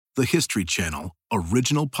the History Channel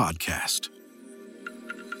original podcast.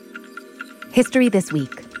 History This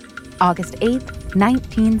Week, August 8th,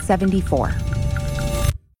 1974.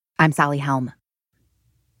 I'm Sally Helm.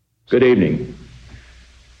 Good evening.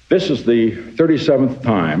 This is the 37th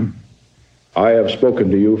time I have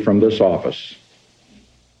spoken to you from this office.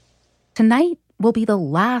 Tonight will be the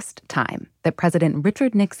last time that President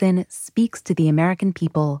Richard Nixon speaks to the American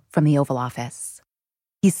people from the Oval Office.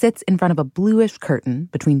 He sits in front of a bluish curtain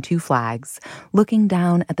between two flags, looking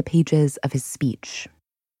down at the pages of his speech.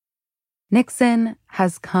 Nixon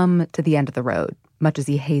has come to the end of the road, much as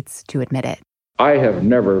he hates to admit it. I have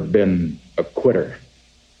never been a quitter.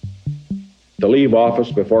 To leave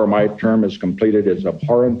office before my term is completed is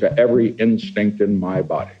abhorrent to every instinct in my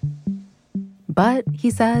body. But,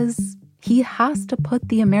 he says, he has to put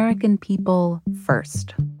the American people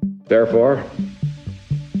first. Therefore,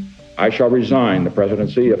 I shall resign the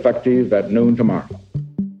presidency effective at noon tomorrow.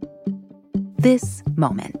 This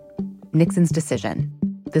moment, Nixon's decision,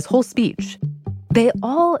 this whole speech, they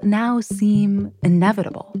all now seem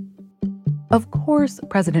inevitable. Of course,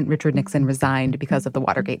 President Richard Nixon resigned because of the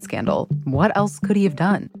Watergate scandal. What else could he have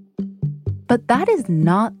done? But that is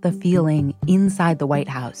not the feeling inside the White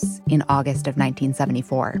House in August of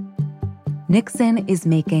 1974. Nixon is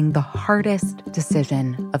making the hardest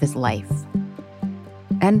decision of his life.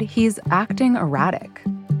 And he's acting erratic.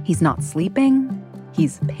 He's not sleeping.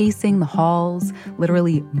 He's pacing the halls,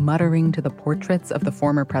 literally muttering to the portraits of the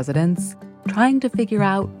former presidents, trying to figure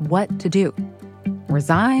out what to do.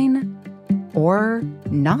 Resign or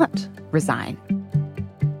not resign.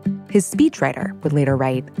 His speechwriter would later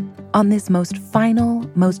write, on this most final,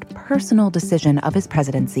 most personal decision of his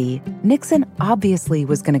presidency, Nixon obviously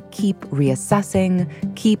was going to keep reassessing,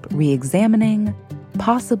 keep re-examining,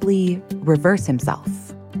 possibly reverse himself.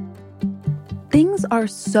 Things are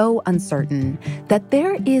so uncertain that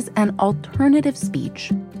there is an alternative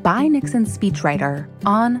speech by Nixon's speechwriter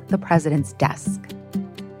on the president's desk.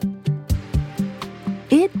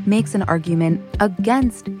 It makes an argument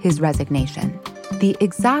against his resignation, the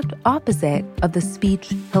exact opposite of the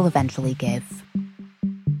speech he'll eventually give.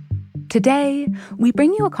 Today, we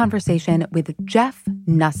bring you a conversation with Jeff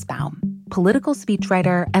Nussbaum, political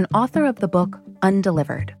speechwriter and author of the book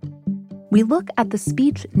Undelivered. We look at the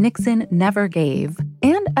speech Nixon never gave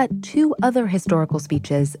and at two other historical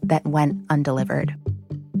speeches that went undelivered.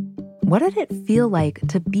 What did it feel like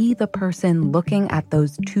to be the person looking at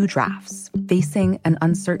those two drafts, facing an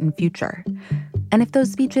uncertain future? And if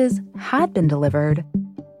those speeches had been delivered,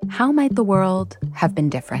 how might the world have been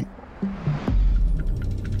different?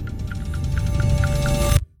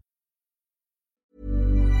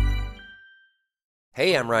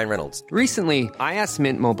 Hey, I'm Ryan Reynolds. Recently, I asked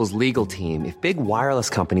Mint Mobile's legal team if big wireless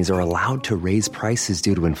companies are allowed to raise prices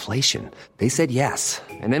due to inflation. They said yes.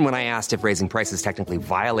 And then when I asked if raising prices technically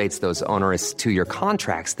violates those onerous two-year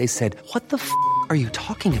contracts, they said, what the f*** are you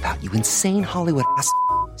talking about, you insane Hollywood ass f-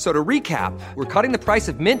 So to recap, we're cutting the price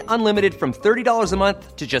of Mint Unlimited from $30 a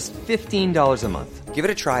month to just $15 a month. Give it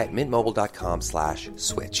a try at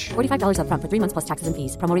mintmobile.com/switch. $45 up front for 3 months plus taxes and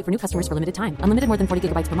fees. Promo rate for new customers for limited time. Unlimited more than 40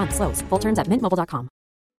 gigabytes per month. Slows full terms at mintmobile.com.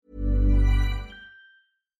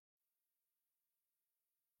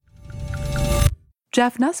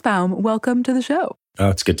 Jeff Nussbaum, welcome to the show. Oh,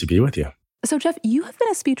 it's good to be with you. So, Jeff, you have been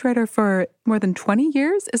a speechwriter for more than 20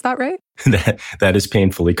 years. Is that right? That is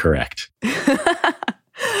painfully correct.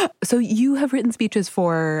 So you have written speeches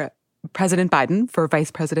for President Biden, for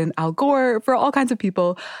Vice President Al Gore, for all kinds of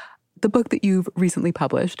people. The book that you've recently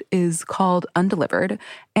published is called Undelivered,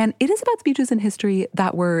 and it is about speeches in history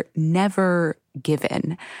that were never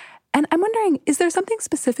given. And I'm wondering, is there something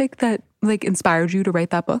specific that inspired you to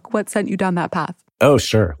write that book? What sent you down that path? Oh,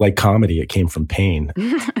 sure. Like comedy, it came from pain.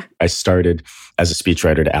 I started as a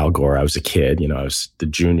speechwriter to Al Gore. I was a kid, I was the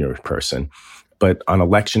junior person. But on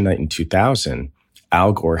election night in 2000,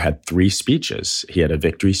 Al Gore had 3 speeches. He had a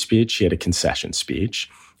victory speech, he had a concession speech,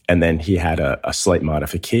 and then he had a slight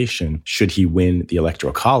modification should he win the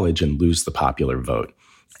Electoral College and lose the popular vote.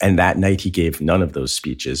 And that night he gave none of those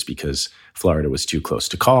speeches because Florida was too close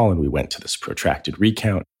to call, and we went to this protracted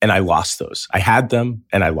recount. And I lost those. I had them,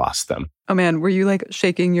 and I lost them. Oh, man, were you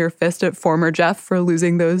shaking your fist at former Jeff for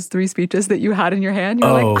losing those 3 speeches that you had in your hand?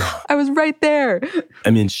 You're I was right there. I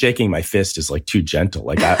mean, shaking my fist is too gentle.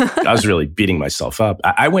 I was really beating myself up.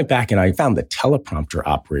 I went back and I found the teleprompter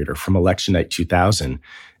operator from election night 2000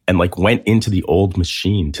 and went into the old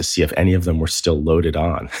machine to see if any of them were still loaded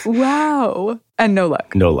on. Wow. And no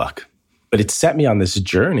luck. No luck. But it set me on this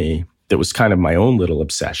journey that was kind of my own little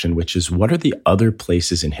obsession, which is what are the other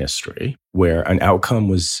places in history where an outcome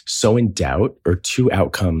was so in doubt or two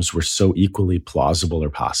outcomes were so equally plausible or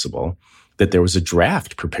possible that there was a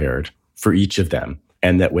draft prepared for each of them.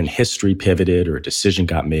 And that when history pivoted or a decision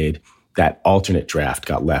got made, that alternate draft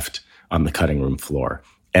got left on the cutting room floor.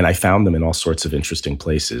 And I found them in all sorts of interesting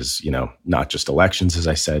places, not just elections, as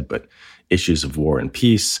I said, but issues of war and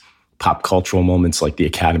peace, pop cultural moments like the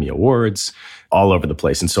Academy Awards, all over the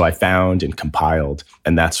place. And so I found and compiled,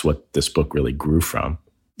 and that's what this book really grew from.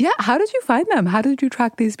 Yeah. How did you find them? How did you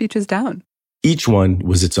track these speeches down? Each one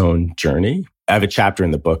was its own journey. I have a chapter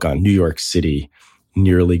in the book on New York City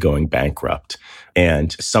nearly going bankrupt.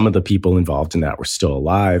 And some of the people involved in that were still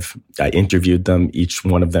alive. I interviewed them. Each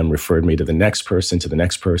one of them referred me to the next person, to the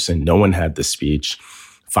next person. No one had the speech.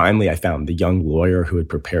 Finally, I found the young lawyer who had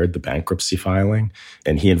prepared the bankruptcy filing,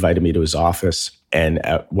 and he invited me to his office. And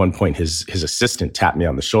at one point, his assistant tapped me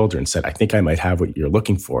on the shoulder and said, I think I might have what you're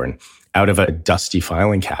looking for. And out of a dusty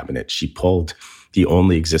filing cabinet, she pulled the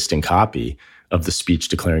only existing copy of the speech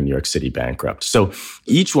declaring New York City bankrupt. So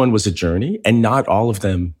each one was a journey, and not all of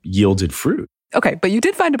them yielded fruit. Okay, but you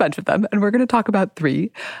did find a bunch of them, and we're going to talk about 3.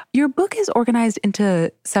 Your book is organized into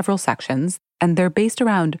several sections, and they're based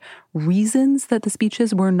around reasons that the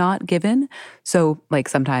speeches were not given. So, like,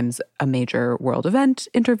 sometimes a major world event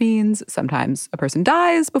intervenes, sometimes a person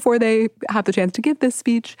dies before they have the chance to give this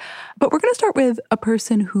speech. But we're going to start with a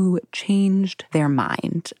person who changed their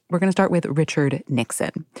mind. We're going to start with Richard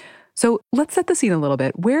Nixon. So let's set the scene a little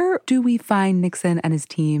bit. Where do we find Nixon and his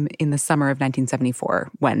team in the summer of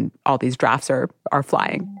 1974 when all these drafts are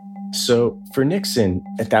flying? So for Nixon,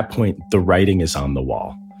 at that point, the writing is on the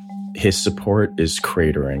wall. His support is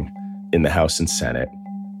cratering in the House and Senate.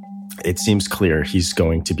 It seems clear he's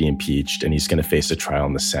going to be impeached and he's going to face a trial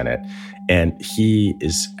in the Senate. And he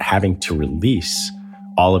is having to release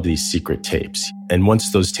all of these secret tapes. And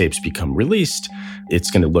once those tapes become released, it's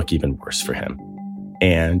going to look even worse for him.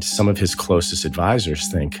 And some of his closest advisors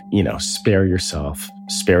think, spare yourself,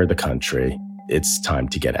 spare the country. It's time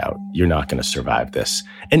to get out. You're not going to survive this.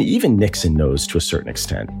 And even Nixon knows to a certain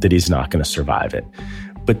extent that he's not going to survive it.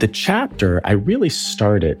 But the chapter, I really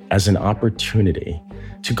started as an opportunity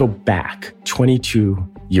to go back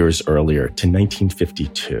 22 years earlier to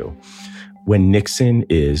 1952, when Nixon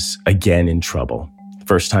is again in trouble.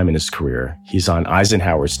 First time in his career, he's on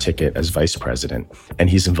Eisenhower's ticket as vice president, and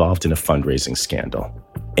he's involved in a fundraising scandal.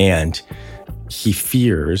 And he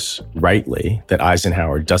fears, rightly, that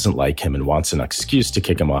Eisenhower doesn't like him and wants an excuse to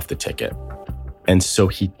kick him off the ticket. And so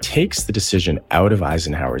he takes the decision out of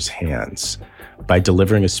Eisenhower's hands by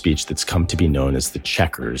delivering a speech that's come to be known as the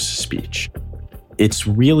Checkers speech. It's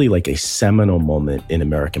really like a seminal moment in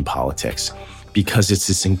American politics because it's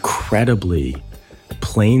this incredibly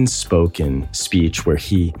plain-spoken speech where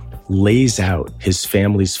he lays out his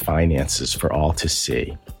family's finances for all to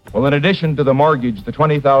see. Well, in addition to the mortgage, the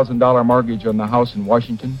 $20,000 mortgage on the house in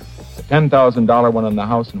Washington, the $10,000 one on the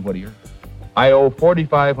house in Whittier, I owe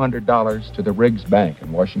 $4,500 to the Riggs Bank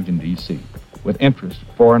in Washington, D.C., with interest of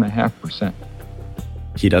 4.5%.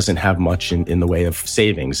 He doesn't have much in the way of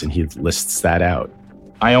savings, and he lists that out.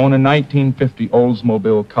 I own a 1950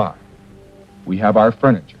 Oldsmobile car. We have our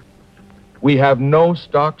furniture. We have no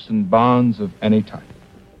stocks and bonds of any type.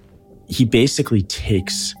 He basically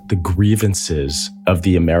takes the grievances of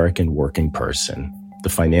the American working person, the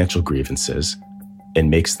financial grievances, and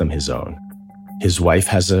makes them his own. His wife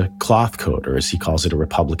has a cloth coat, or as he calls it, a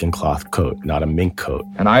Republican cloth coat, not a mink coat.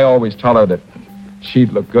 And I always tell her that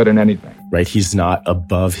she'd look good in anything. Right? He's not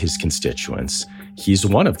above his constituents. He's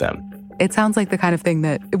one of them. It sounds like the kind of thing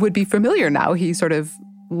that would be familiar now. He sort of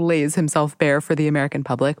lays himself bare for the American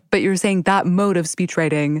public. But you're saying that mode of speech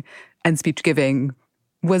writing and speech giving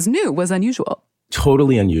was new, was unusual.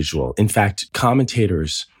 Totally unusual. In fact,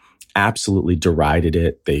 commentators absolutely derided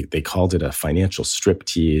it. They called it a financial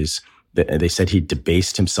striptease. They said he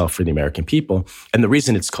debased himself for the American people. And the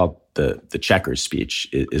reason it's called the Checkers speech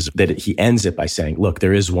is that he ends it by saying, look,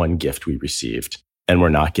 there is one gift we received, and we're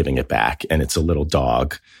not giving it back. And it's a little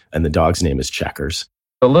dog, and the dog's name is Checkers.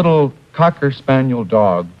 A little Cocker Spaniel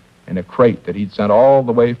dog in a crate that he'd sent all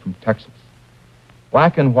the way from Texas.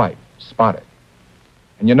 Black and white, spotted.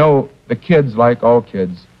 And the kids, like all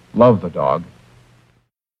kids, love the dog.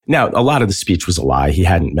 Now, a lot of the speech was a lie. He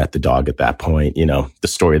hadn't met the dog at that point. The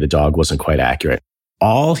story of the dog wasn't quite accurate.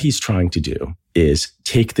 All he's trying to do is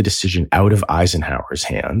take the decision out of Eisenhower's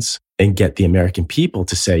hands and get the American people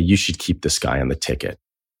to say, you should keep this guy on the ticket.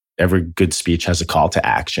 Every good speech has a call to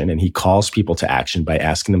action, and he calls people to action by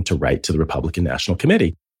asking them to write to the Republican National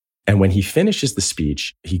Committee. And when he finishes the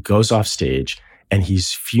speech, he goes off stage and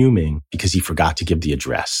he's fuming because he forgot to give the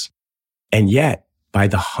address. And yet, by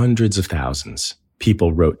the hundreds of thousands,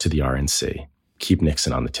 people wrote to the RNC, keep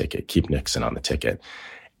Nixon on the ticket, keep Nixon on the ticket.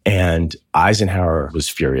 And Eisenhower was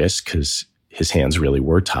furious because his hands really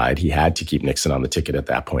were tied. He had to keep Nixon on the ticket at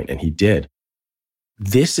that point, and he did.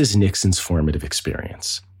 This is Nixon's formative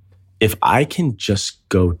experience. If I can just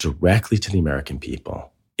go directly to the American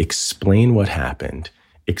people, explain what happened,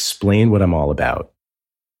 explain what I'm all about,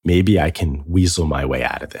 maybe I can weasel my way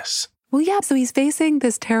out of this. Well, yeah, so he's facing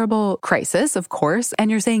this terrible crisis, of course, and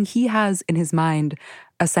you're saying he has in his mind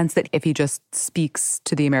a sense that if he just speaks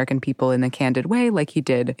to the American people in a candid way, like he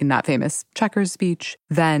did in that famous Chequers speech,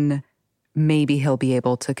 then maybe he'll be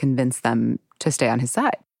able to convince them to stay on his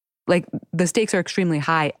side. Like, the stakes are extremely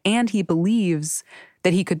high, and he believes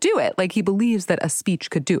that he could do it. Like, he believes that a speech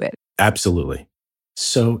could do it. Absolutely.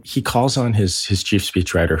 So he calls on his chief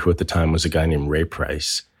speechwriter, who at the time was a guy named Ray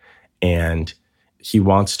Price, and he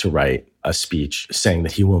wants to write a speech saying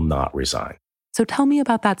that he will not resign. So tell me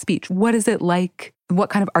about that speech. What is it like?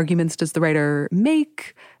 What kind of arguments does the writer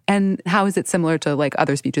make? And how is it similar to like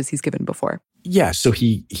other speeches he's given before? Yeah, so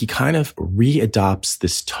he kind of readopts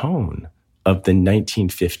this tone of the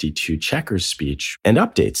 1952 Chequers speech and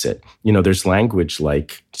updates it. You know, there's language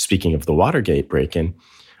like, speaking of the Watergate break-in,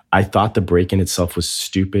 I thought the break-in itself was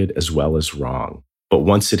stupid as well as wrong. But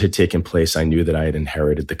once it had taken place, I knew that I had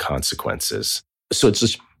inherited the consequences. So it's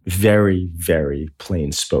just very, very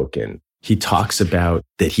plain spoken. He talks about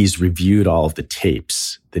that he's reviewed all of the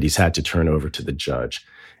tapes that he's had to turn over to the judge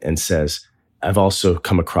and says, I've also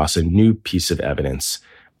come across a new piece of evidence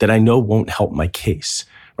that I know won't help my case,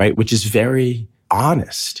 right? Which is very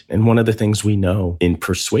honest. And one of the things we know in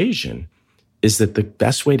persuasion is that the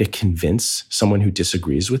best way to convince someone who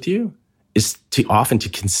disagrees with you is to often to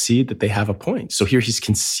concede that they have a point. So here he's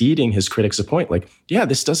conceding his critics a point, like, yeah,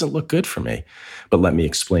 this doesn't look good for me, but let me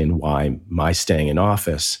explain why my staying in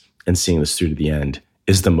office and seeing this through to the end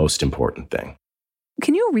is the most important thing.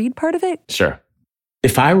 Can you read part of it? Sure.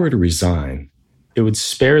 If I were to resign, it would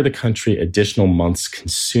spare the country additional months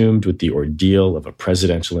consumed with the ordeal of a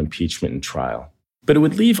presidential impeachment and trial. But it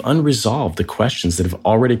would leave unresolved the questions that have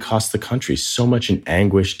already cost the country so much in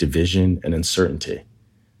anguish, division, and uncertainty.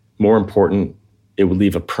 More important, it would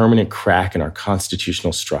leave a permanent crack in our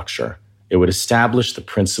constitutional structure. It would establish the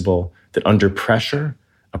principle that under pressure,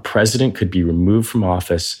 a president could be removed from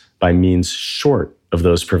office by means short of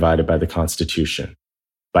those provided by the Constitution.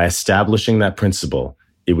 By establishing that principle,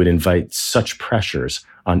 it would invite such pressures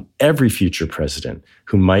on every future president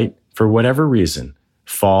who might, for whatever reason,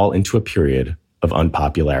 fall into a period of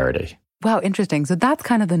unpopularity. Wow, interesting. So that's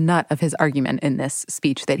kind of the nut of his argument in this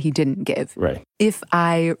speech that he didn't give. Right. If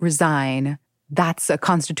I resign, that's a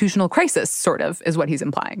constitutional crisis, sort of, is what he's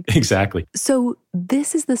implying. Exactly. So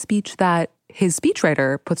this is the speech that his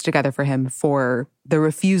speechwriter puts together for him for the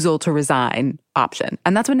refusal to resign option.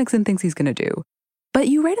 And that's what Nixon thinks he's going to do. But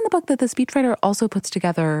you write in the book that the speechwriter also puts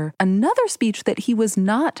together another speech that he was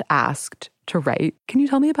not asked to write. Can you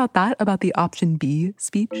tell me about that, about the option B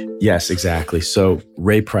speech? Yes, exactly. So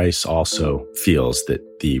Ray Price also feels that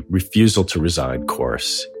the refusal to resign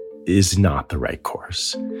course is not the right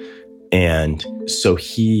course. And so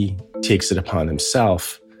he takes it upon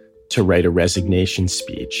himself to write a resignation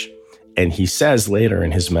speech. And he says later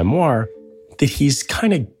in his memoir that he's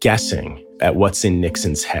kind of guessing at what's in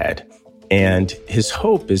Nixon's head. And his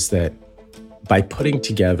hope is that by putting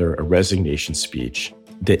together a resignation speech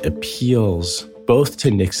that appeals both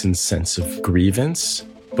to Nixon's sense of grievance,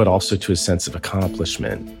 but also to his sense of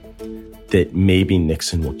accomplishment, that maybe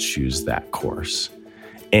Nixon will choose that course.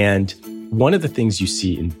 And one of the things you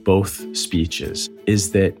see in both speeches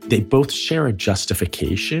is that they both share a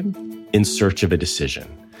justification in search of a decision.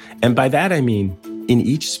 And by that, I mean, in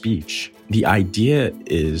each speech, the idea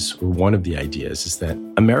is, or one of the ideas is that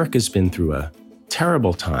America's been through a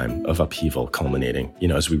terrible time of upheaval culminating,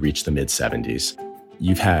 as we reach the mid-70s.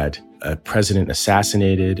 You've had a president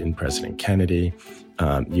assassinated in President Kennedy.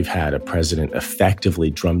 You've had a president effectively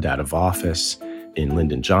drummed out of office in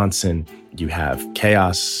Lyndon Johnson. You have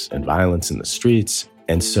chaos and violence in the streets.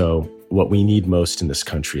 And so what we need most in this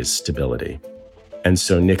country is stability. And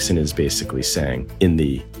so Nixon is basically saying in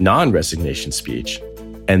the non-resignation speech,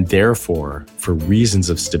 and therefore, for reasons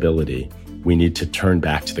of stability, we need to turn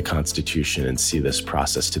back to the Constitution and see this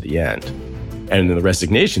process to the end. And in the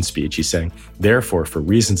resignation speech, he's saying, therefore, for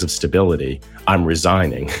reasons of stability, I'm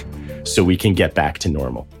resigning so we can get back to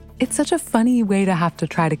normal. It's such a funny way to have to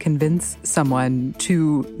try to convince someone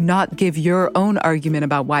to not give your own argument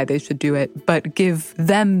about why they should do it, but give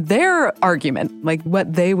them their argument, like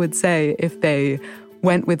what they would say if they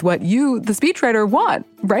went with what you, the speechwriter, want,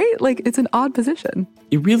 right? Like, it's an odd position.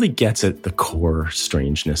 It really gets at the core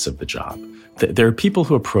strangeness of the job. There are people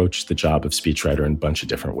who approach the job of speechwriter in a bunch of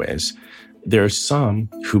different ways. There are some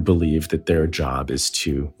who believe that their job is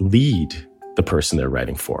to lead the person they're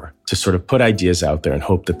writing for, to sort of put ideas out there and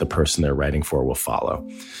hope that the person they're writing for will follow.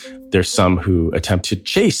 There's some who attempt to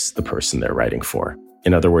chase the person they're writing for.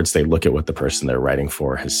 In other words, they look at what the person they're writing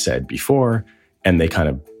for has said before, and they kind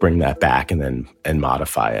of bring that back and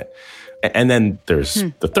modify it. And then there's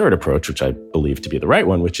the third approach, which I believe to be the right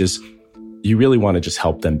one, which is you really want to just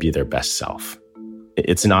help them be their best self.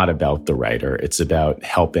 It's not about the writer. It's about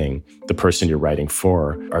helping the person you're writing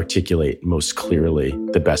for articulate most clearly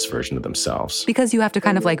the best version of themselves. Because you have to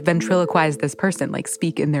kind of like ventriloquize this person, like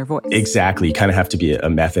speak in their voice. Exactly. You kind of have to be a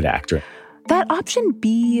method actor. That option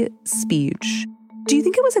B speech, do you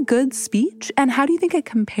think it was a good speech? And how do you think it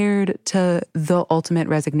compared to the ultimate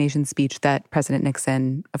resignation speech that President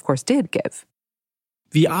Nixon, of course, did give?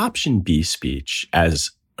 The option B speech,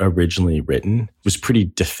 as originally written, was pretty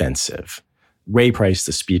defensive. Ray Price,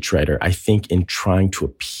 the speechwriter, I think in trying to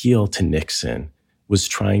appeal to Nixon, was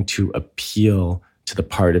trying to appeal to the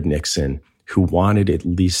part of Nixon who wanted at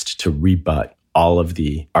least to rebut all of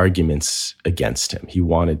the arguments against him. He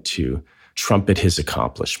wanted to trumpet his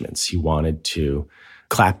accomplishments. He wanted to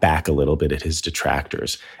clap back a little bit at his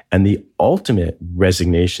detractors. And the ultimate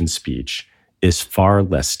resignation speech is far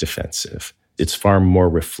less defensive. It's far more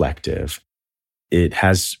reflective. It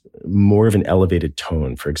has more of an elevated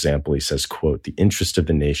tone. For example, he says, quote, "The interest of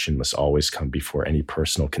the nation must always come before any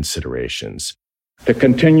personal considerations." To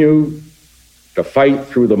continue to fight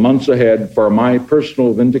through the months ahead for my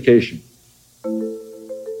personal vindication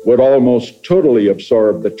would almost totally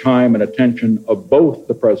absorb the time and attention of both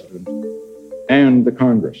the President and the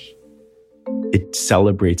Congress. It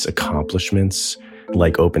celebrates accomplishments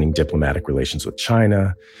like opening diplomatic relations with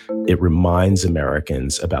China. It reminds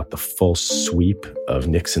Americans about the full sweep of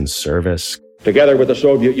Nixon's service. Together with the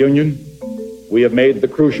Soviet Union, we have made the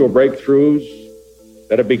crucial breakthroughs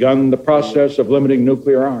that have begun the process of limiting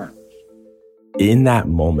nuclear arms. In that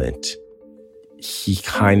moment, he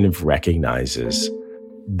kind of recognizes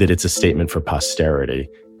that it's a statement for posterity,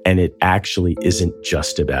 and it actually isn't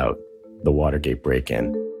just about the Watergate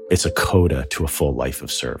break-in. It's a coda to a full life of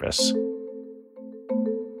service.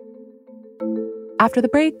 After the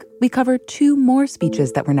break, we cover two more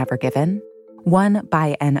speeches that were never given, one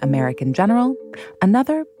by an American general,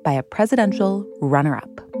 another by a presidential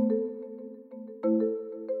runner-up.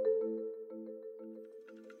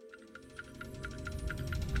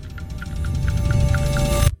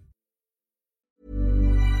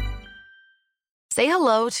 Say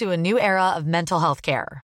hello to a new era of mental health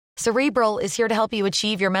care. Cerebral is here to help you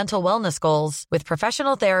achieve your mental wellness goals with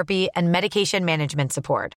professional therapy and medication management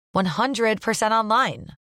support. 100% online.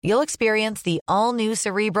 You'll experience the all-new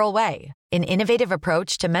Cerebral Way, an innovative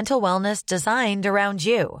approach to mental wellness designed around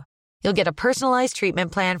you. You'll get a personalized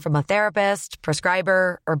treatment plan from a therapist,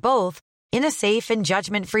 prescriber, or both in a safe and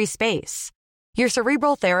judgment-free space. Your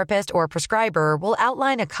Cerebral therapist or prescriber will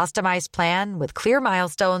outline a customized plan with clear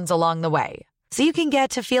milestones along the way, so you can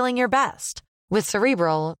get to feeling your best. With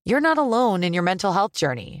Cerebral, you're not alone in your mental health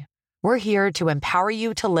journey. We're here to empower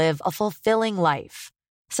you to live a fulfilling life.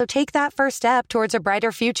 So take that first step towards a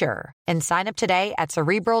brighter future and sign up today at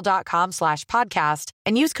Cerebral.com/podcast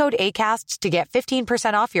and use code ACAST to get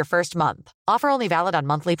 15% off your first month. Offer only valid on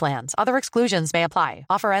monthly plans. Other exclusions may apply.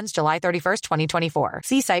 Offer ends July 31st, 2024.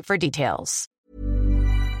 See site for details.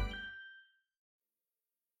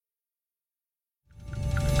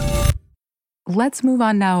 Let's move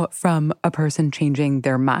on now from a person changing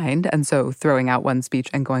their mind, and so throwing out one speech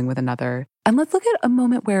and going with another. And let's look at a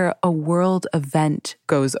moment where a world event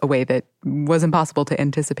goes a way that was impossible to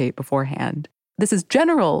anticipate beforehand. This is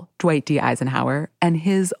General Dwight D. Eisenhower and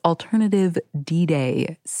his alternative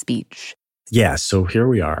D-Day speech. Yeah, so here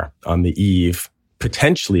we are on the eve,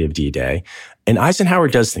 potentially, of D-Day. And Eisenhower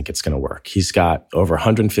does think it's going to work. He's got over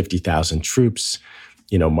 150,000 troops,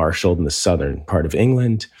 marshaled in the southern part of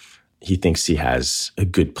England. He thinks he has a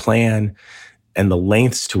good plan, and the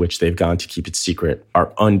lengths to which they've gone to keep it secret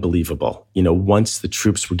are unbelievable. Once the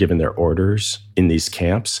troops were given their orders in these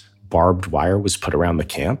camps, barbed wire was put around the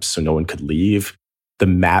camps so no one could leave. The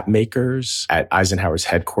map makers at Eisenhower's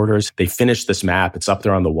headquarters, they finished this map, it's up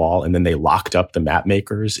there on the wall, and then they locked up the map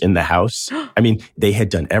makers in the house. I mean, they had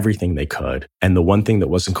done everything they could, and the one thing that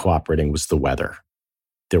wasn't cooperating was the weather.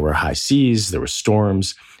 There were high seas, there were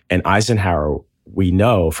storms, and Eisenhower, we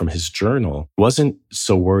know from his journal, wasn't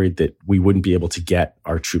so worried that we wouldn't be able to get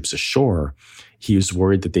our troops ashore. He was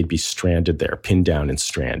worried that they'd be stranded there, pinned down and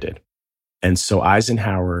stranded. And so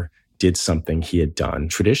Eisenhower did something he had done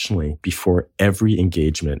traditionally before every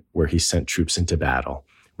engagement where he sent troops into battle,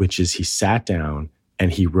 which is he sat down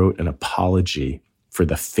and he wrote an apology for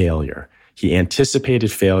the failure. He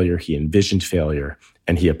anticipated failure, he envisioned failure,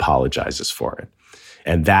 and he apologizes for it.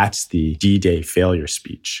 And that's the D-Day failure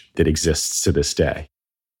speech that exists to this day.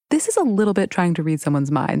 This is a little bit trying to read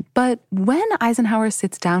someone's mind, but when Eisenhower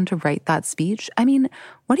sits down to write that speech, I mean,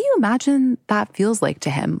 what do you imagine that feels like to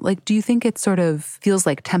him? Like, do you think it sort of feels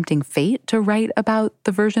like tempting fate to write about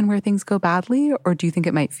the version where things go badly? Or do you think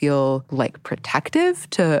it might feel like protective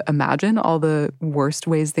to imagine all the worst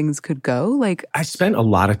ways things could go? Like, I spent a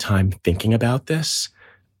lot of time thinking about this.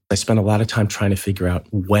 I spent a lot of time trying to figure out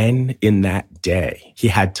when in that day he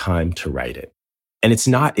had time to write it. And it's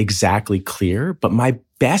not exactly clear, but my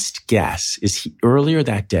best guess is earlier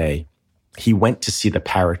that day, he went to see the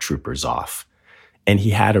paratroopers off, and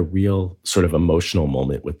he had a real sort of emotional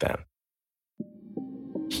moment with them.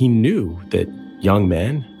 He knew that young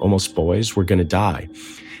men, almost boys, were going to die.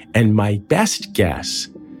 And my best guess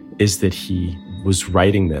is that he was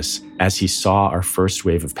writing this as he saw our first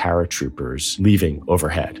wave of paratroopers leaving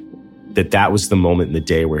overhead. That was the moment in the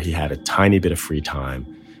day where he had a tiny bit of free time.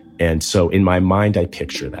 And so in my mind, I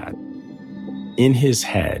picture that. In his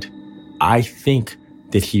head, I think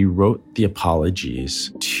that he wrote the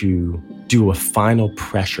apologies to do a final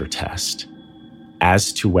pressure test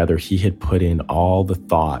as to whether he had put in all the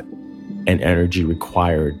thought and energy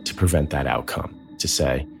required to prevent that outcome. To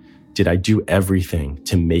say, did I do everything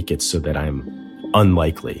to make it so that I'm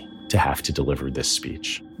unlikely to have to deliver this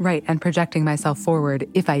speech? right, and projecting myself forward,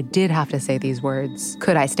 if I did have to say these words,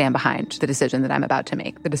 could I stand behind the decision that I'm about to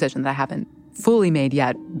make, the decision that I haven't fully made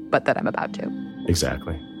yet, but that I'm about to?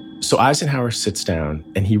 Exactly. So Eisenhower sits down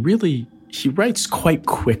and he writes quite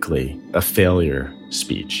quickly a failure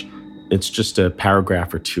speech. It's just a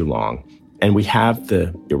paragraph or two long. And we have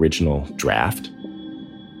the original draft.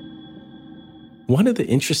 One of the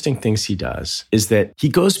interesting things he does is that he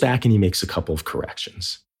goes back and he makes a couple of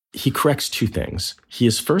corrections. He corrects two things. He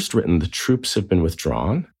has first written, the troops have been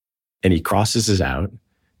withdrawn, and he crosses it out,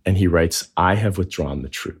 and he writes, I have withdrawn the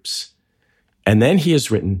troops. And then he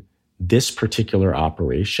has written this particular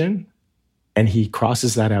operation, and he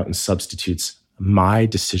crosses that out and substitutes my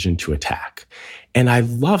decision to attack. And I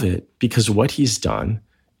love it because what he's done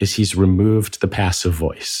is he's removed the passive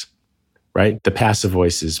voice, right? The passive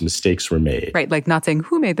voice is mistakes were made. Right, like not saying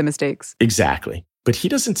who made the mistakes. Exactly. But he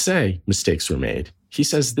doesn't say mistakes were made. He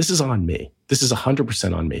says, this is on me. This is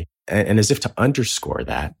 100% on me. And as if to underscore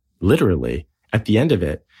that, literally, at the end of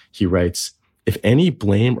it, he writes, if any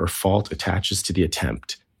blame or fault attaches to the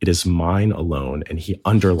attempt, it is mine alone. And he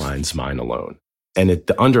underlines mine alone. And at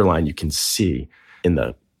the underline, you can see in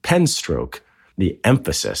the pen stroke, the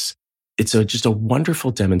emphasis. It's just a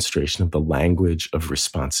wonderful demonstration of the language of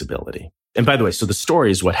responsibility. And by the way, so the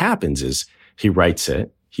story is what happens is he writes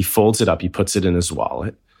it, he folds it up, he puts it in his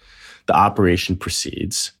wallet. The operation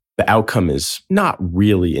proceeds. The outcome is not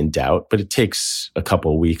really in doubt, but it takes a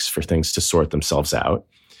couple of weeks for things to sort themselves out.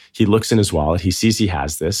 He looks in his wallet, he sees he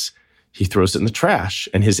has this, he throws it in the trash,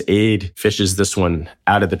 and his aide fishes this one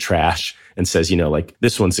out of the trash and says,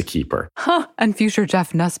 this one's a keeper. Huh. And future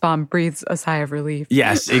Jeff Nussbaum breathes a sigh of relief.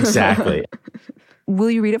 Yes, exactly. Will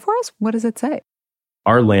you read it for us? What does it say?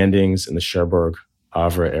 Our landings in the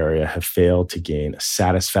Cherbourg-Havre area have failed to gain a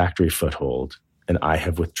satisfactory foothold, and I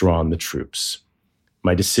have withdrawn the troops.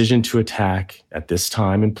 My decision to attack at this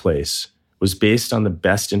time and place was based on the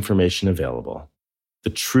best information available. The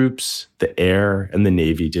troops, the air, and the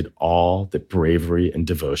Navy did all that bravery and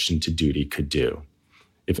devotion to duty could do.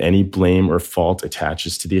 If any blame or fault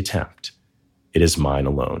attaches to the attempt, it is mine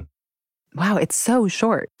alone. Wow, it's so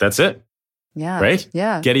short. That's it. Yeah. Right?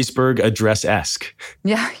 Yeah. Gettysburg Address-esque.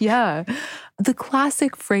 Yeah. The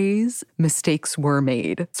classic phrase, mistakes were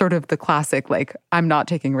made, sort of the classic, I'm not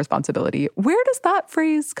taking responsibility. Where does that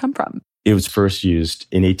phrase come from? It was first used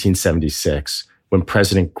in 1876 when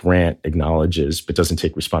President Grant acknowledges but doesn't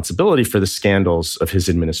take responsibility for the scandals of his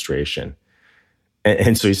administration.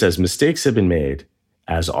 And so he says, mistakes have been made,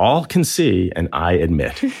 as all can see, and I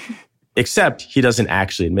admit. Except he doesn't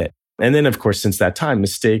actually admit. And then, of course, since that time,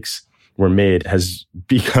 mistakes were made has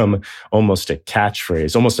become almost a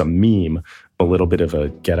catchphrase, almost a meme, a little bit of a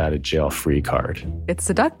get-out-of-jail-free card. It's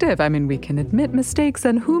seductive. I mean, we can admit mistakes,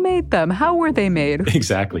 and who made them? How were they made?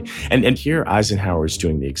 Exactly. And here Eisenhower's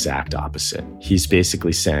doing the exact opposite. He's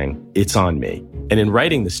basically saying, it's on me. And in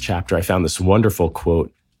writing this chapter, I found this wonderful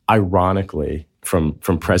quote, ironically, from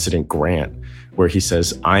President Grant, where he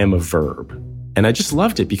says, I am a verb, and And I just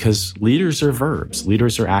loved it because leaders are verbs,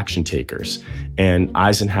 leaders are action takers. And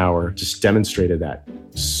Eisenhower just demonstrated that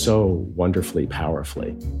so wonderfully,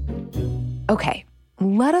 powerfully. Okay,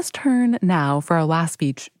 let us turn now for our last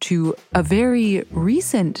speech to a very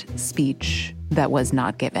recent speech that was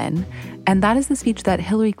not given. And that is the speech that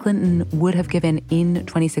Hillary Clinton would have given in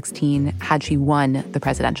 2016 had she won the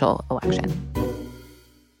presidential election.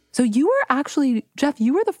 So you were actually, Jeff,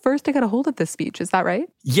 you were the first to get a hold of this speech. Is that right?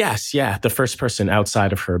 Yes, yeah. The first person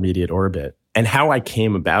outside of her immediate orbit. And how I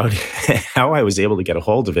came about it, how I was able to get a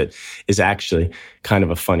hold of it is actually kind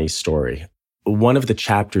of a funny story. One of the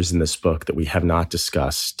chapters in this book that we have not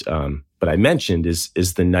discussed, but I mentioned is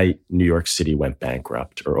the night New York City went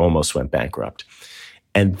bankrupt or almost went bankrupt.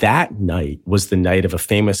 And that night was the night of a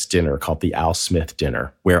famous dinner called the Al Smith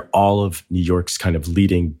Dinner, where all of New York's kind of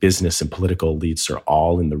leading business and political elites are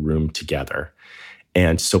all in the room together.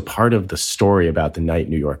 And so part of the story about the night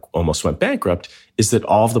New York almost went bankrupt is that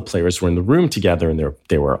all of the players were in the room together and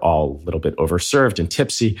they were all a little bit overserved and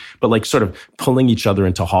tipsy, but like sort of pulling each other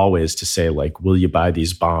into hallways to say like, will you buy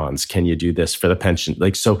these bonds? Can you do this for the pension?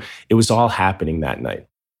 Like, so it was all happening that night.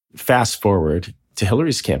 Fast forward to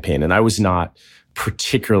Hillary's campaign, and I was not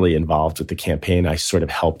particularly involved with the campaign. I sort of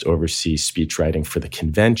helped oversee speechwriting for the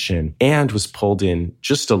convention and was pulled in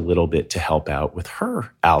just a little bit to help out with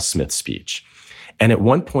her Al Smith speech. And at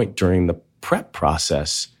one point during the prep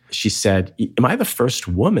process, she said, am I the first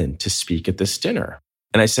woman to speak at this dinner?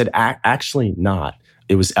 And I said, actually not.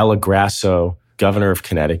 It was Ella Grasso, governor of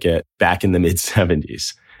Connecticut, back in the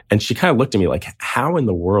mid-'70s. And she kind of looked at me like, how in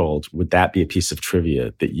the world would that be a piece of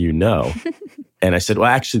trivia that you know? And I said, well,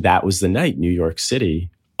 actually, that was the night New York City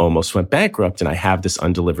almost went bankrupt, and I have this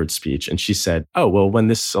undelivered speech. And she said, oh, well, when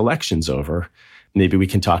this election's over, maybe we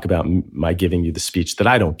can talk about my giving you the speech that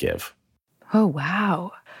I don't give. Oh,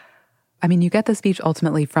 wow. I mean, you get the speech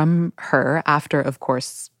ultimately from her after, of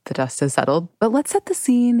course, the dust has settled. But let's set the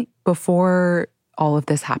scene before all of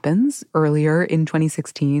this happens, earlier in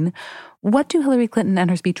 2016. What do Hillary Clinton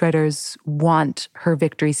and her speechwriters want her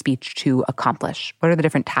victory speech to accomplish? What are the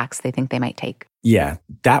different tacks they think they might take? Yeah,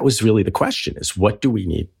 that was really the question, is what do we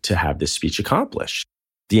need to have this speech accomplish?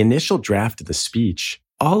 The initial draft of the speech,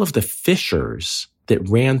 all of the fissures that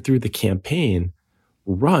ran through the campaign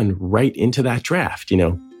run right into that draft. You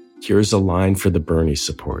know, here's a line for the Bernie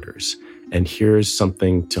supporters, and here's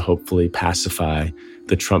something to hopefully pacify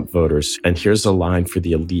the Trump voters, and here's a line for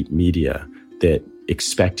the elite media that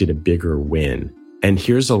expected a bigger win, and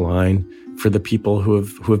here's a line for the people who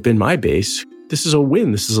have been my base. This is a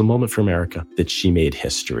win. This is a moment for America that she made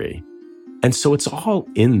history. And so it's all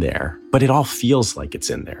in there, but it all feels like it's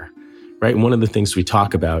in there, right? And one of the things we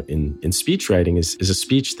talk about in speechwriting is a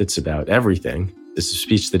speech that's about everything. This is a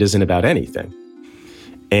speech that isn't about anything.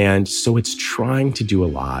 And so it's trying to do a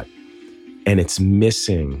lot, and it's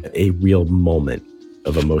missing a real moment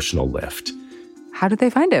of emotional lift. How did they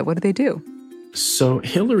find it? What did they do? So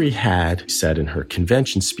Hillary had said in her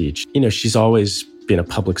convention speech, you know, she's always been a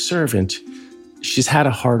public servant. She's had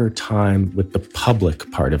a harder time with the public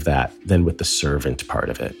part of that than with the servant part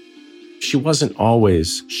of it. She wasn't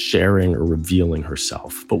always sharing or revealing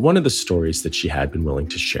herself, but one of the stories that she had been willing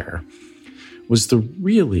to share was the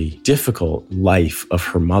really difficult life of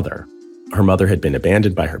her mother. Her mother had been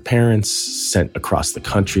abandoned by her parents, sent across the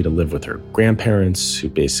country to live with her grandparents, who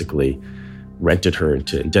basically rented her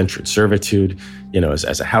into indentured servitude, you know,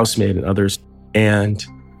 as a housemaid and others. And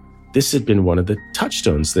this had been one of the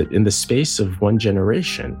touchstones that in the space of one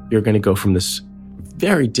generation, you're going to go from this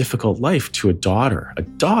very difficult life to a daughter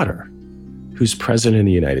who's president of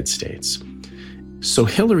the United States. So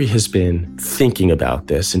Hillary has been thinking about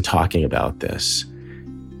this and talking about this.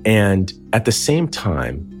 And at the same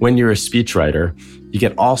time, when you're a speechwriter, you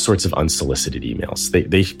get all sorts of unsolicited emails.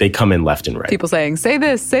 They come in left and right. People saying, say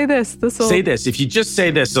this, Say this. If you just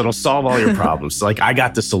say this, it'll solve all your problems. Like, I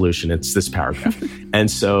got the solution. It's this paragraph. And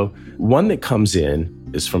so one that comes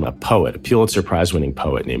in is from a poet, a Pulitzer Prize-winning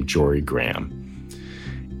poet named Jory Graham.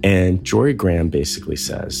 And Jory Graham basically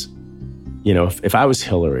says, you know, if I was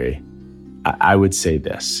Hillary, I would say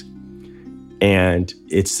this. And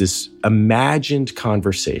it's this imagined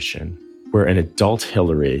conversation where an adult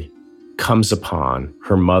Hillary comes upon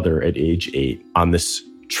her mother at age 8 on this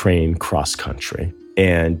train cross country.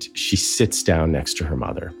 And she sits down next to her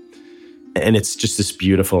mother. And it's just this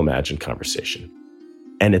beautiful imagined conversation.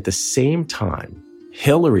 And at the same time,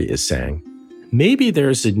 Hillary is saying, maybe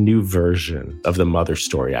there's a new version of the mother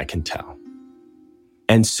story I can tell.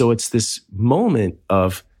 And so it's this moment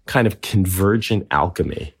of kind of convergent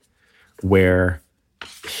alchemy where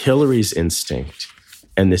Hillary's instinct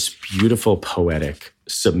and this beautiful poetic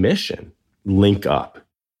submission link up.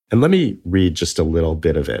 And let me read just a little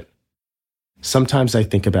bit of it. Sometimes I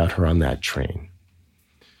think about her on that train.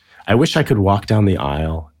 I wish I could walk down the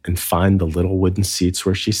aisle and find the little wooden seats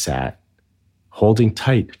where she sat, holding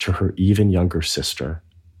tight to her even younger sister,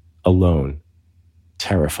 alone,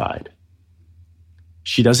 terrified.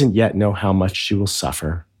 She doesn't yet know how much she will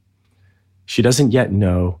suffer. She doesn't yet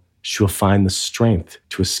know she will find the strength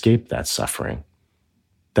to escape that suffering.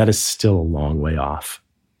 That is still a long way off.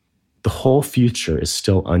 The whole future is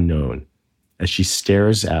still unknown as she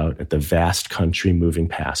stares out at the vast country moving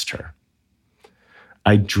past her.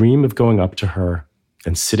 I dream of going up to her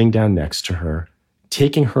and sitting down next to her,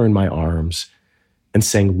 taking her in my arms and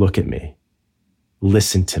saying, "Look at me.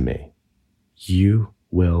 Listen to me. You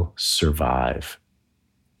will survive.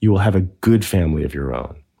 You will have a good family of your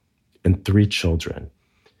own and 3 children.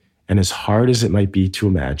 And as hard as it might be to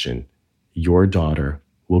imagine, your daughter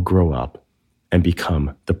will grow up and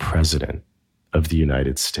become the president of the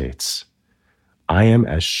United States. I am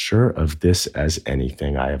as sure of this as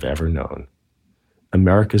anything I have ever known.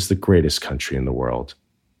 America is the greatest country in the world.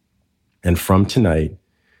 And from tonight,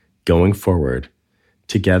 going forward,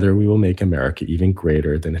 together we will make America even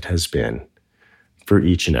greater than it has been for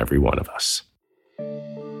each and every one of us."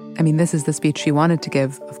 I mean, this is the speech she wanted to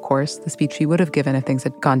give, of course, the speech she would have given if things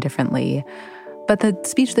had gone differently. But the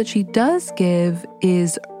speech that she does give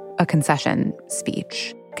is a concession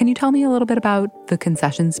speech. Can you tell me a little bit about the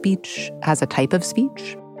concession speech as a type of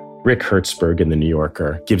speech? Rick Hertzberg in The New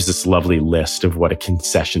Yorker gives this lovely list of what a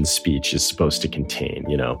concession speech is supposed to contain,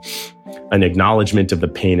 an acknowledgement of the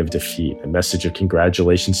pain of defeat, a message of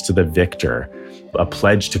congratulations to the victor, a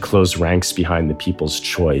pledge to close ranks behind the people's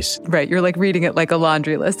choice. Right, you're like reading it like a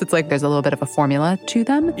laundry list. It's like there's a little bit of a formula to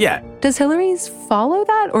them. Yeah. Does Hillary's follow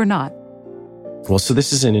that or not? Well, so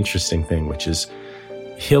this is an interesting thing, which is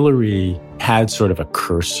Hillary had sort of a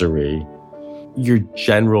cursory, your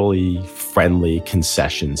generally friendly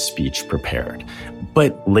concession speech prepared.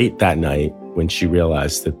 But late that night, when she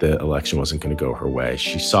realized that the election wasn't going to go her way,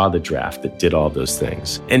 she saw the draft that did all those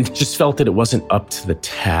things and just felt that it wasn't up to the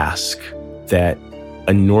task, that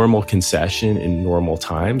a normal concession in normal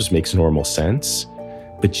times makes normal sense,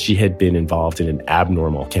 but she had been involved in an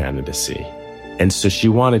abnormal candidacy. And so she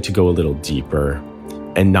wanted to go a little deeper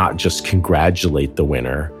and not just congratulate the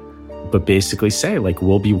winner, but basically say,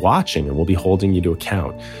 we'll be watching and we'll be holding you to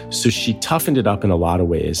account. So she toughened it up in a lot of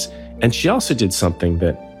ways. And she also did something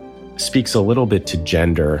that speaks a little bit to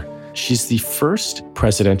gender. She's the first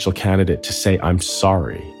presidential candidate to say, "I'm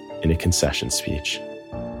sorry," in a concession speech.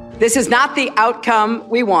 This is not the outcome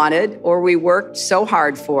we wanted or we worked so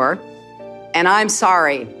hard for. And I'm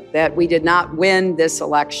sorry that we did not win this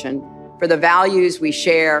election for the values we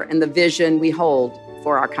share and the vision we hold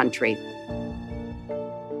for our country.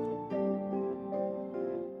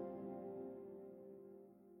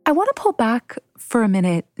 I want to pull back for a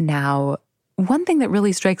minute now. One thing that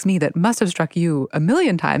really strikes me that must have struck you a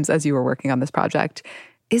million times as you were working on this project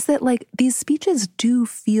is that these speeches do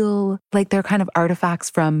feel like they're kind of artifacts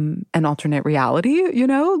from an alternate reality,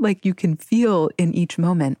 you can feel in each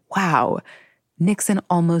moment, wow, Nixon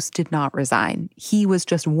almost did not resign. He was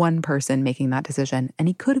just one person making that decision, and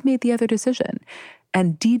he could have made the other decision.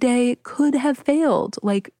 And D-Day could have failed.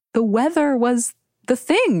 The weather was the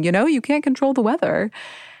thing, you can't control the weather.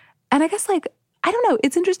 And I guess, I don't know,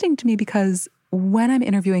 it's interesting to me because when I'm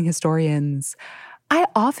interviewing historians, I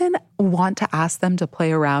often want to ask them to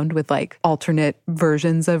play around with alternate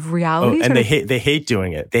versions of reality. Oh, and they hate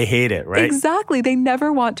doing it. They hate it, right? Exactly. They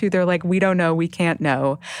never want to. They're like, we don't know, we can't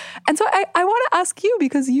know. And so I want to ask you,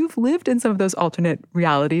 because you've lived in some of those alternate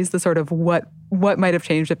realities, the sort of what might have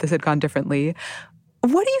changed if this had gone differently.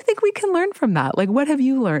 What do you think we can learn from that? What have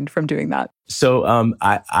you learned from doing that? So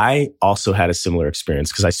I also had a similar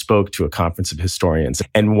experience because I spoke to a conference of historians,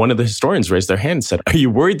 and one of the historians raised their hand and said, "Are you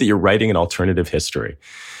worried that you're writing an alternative history?"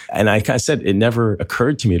 And I kind of said, it never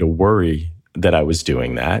occurred to me to worry that I was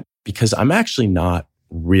doing that because I'm actually not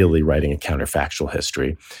really writing a counterfactual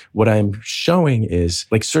history. What I'm showing is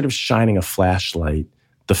sort of shining a flashlight,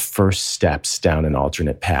 the first steps down an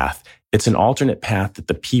alternate path. It's an alternate path that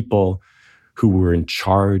the people who were in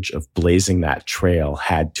charge of blazing that trail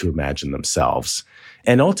had to imagine themselves.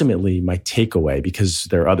 And ultimately, my takeaway, because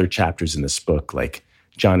there are other chapters in this book, like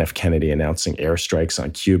John F. Kennedy announcing airstrikes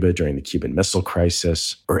on Cuba during the Cuban Missile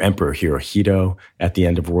Crisis, or Emperor Hirohito at the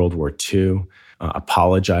end of World War II,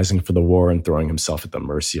 apologizing for the war and throwing himself at the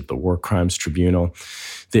mercy of the War Crimes Tribunal.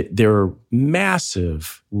 There are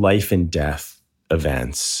massive life and death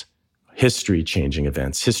events, history-changing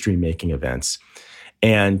events, history-making events.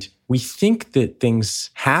 And we think that things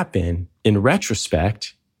happen in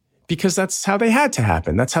retrospect because that's how they had to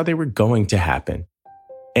happen. That's how they were going to happen.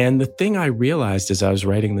 And the thing I realized as I was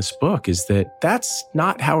writing this book is that that's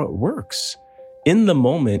not how it works. In the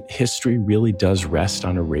moment, history really does rest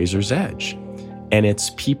on a razor's edge. And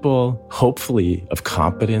it's people, hopefully of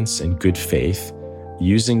competence and good faith,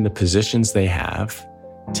 using the positions they have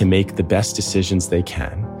to make the best decisions they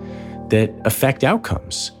can that affect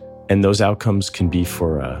outcomes. And those outcomes can be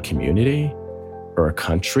for a community or a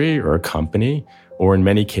country or a company, or in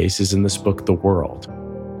many cases in this book, the world.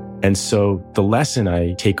 And so the lesson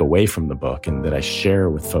I take away from the book and that I share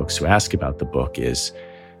with folks who ask about the book is,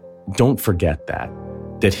 don't forget that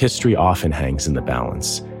history often hangs in the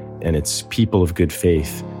balance. And it's people of good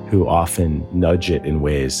faith who often nudge it in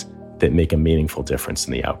ways that make a meaningful difference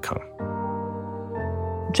in the outcome.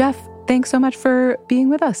 Jeff, thanks so much for being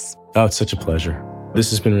with us. Oh, it's such a pleasure.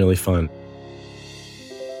 This has been really fun.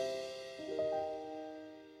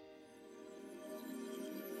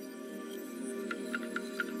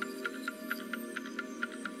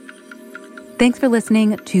 Thanks for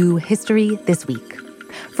listening to History This Week.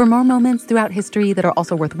 For more moments throughout history that are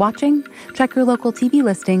also worth watching, check your local TV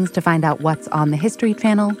listings to find out what's on the History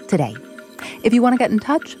Channel today. If you want to get in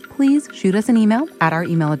touch, please shoot us an email at our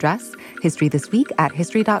email address,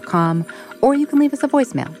 historythisweek@history.com, or you can leave us a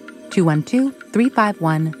voicemail,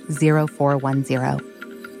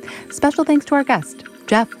 212-351-0410. Special thanks to our guest,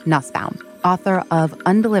 Jeff Nussbaum, author of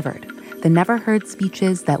Undelivered, the never-heard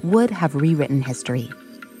speeches that would have rewritten history.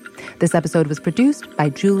 This episode was produced by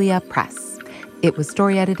Julia Press. It was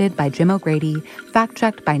story edited by Jim O'Grady,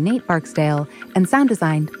 fact-checked by Nate Barksdale, and sound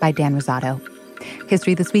designed by Dan Rosato.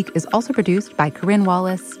 History This Week is also produced by Corinne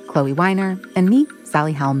Wallace, Chloe Weiner, and me,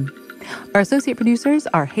 Sally Helm. Our associate producers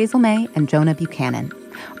are Hazel May and Jonah Buchanan.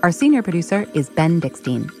 Our senior producer is Ben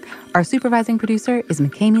Dickstein. Our supervising producer is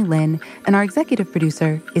McKamey Lynn, and our executive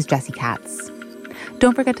producer is Jesse Katz.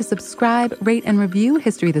 Don't forget to subscribe, rate, and review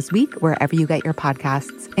History This Week wherever you get your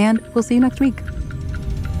podcasts, and we'll see you next week.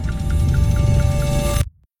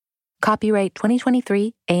 Copyright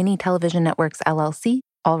 2023, A&E Television Networks, LLC,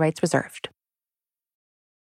 all rights reserved.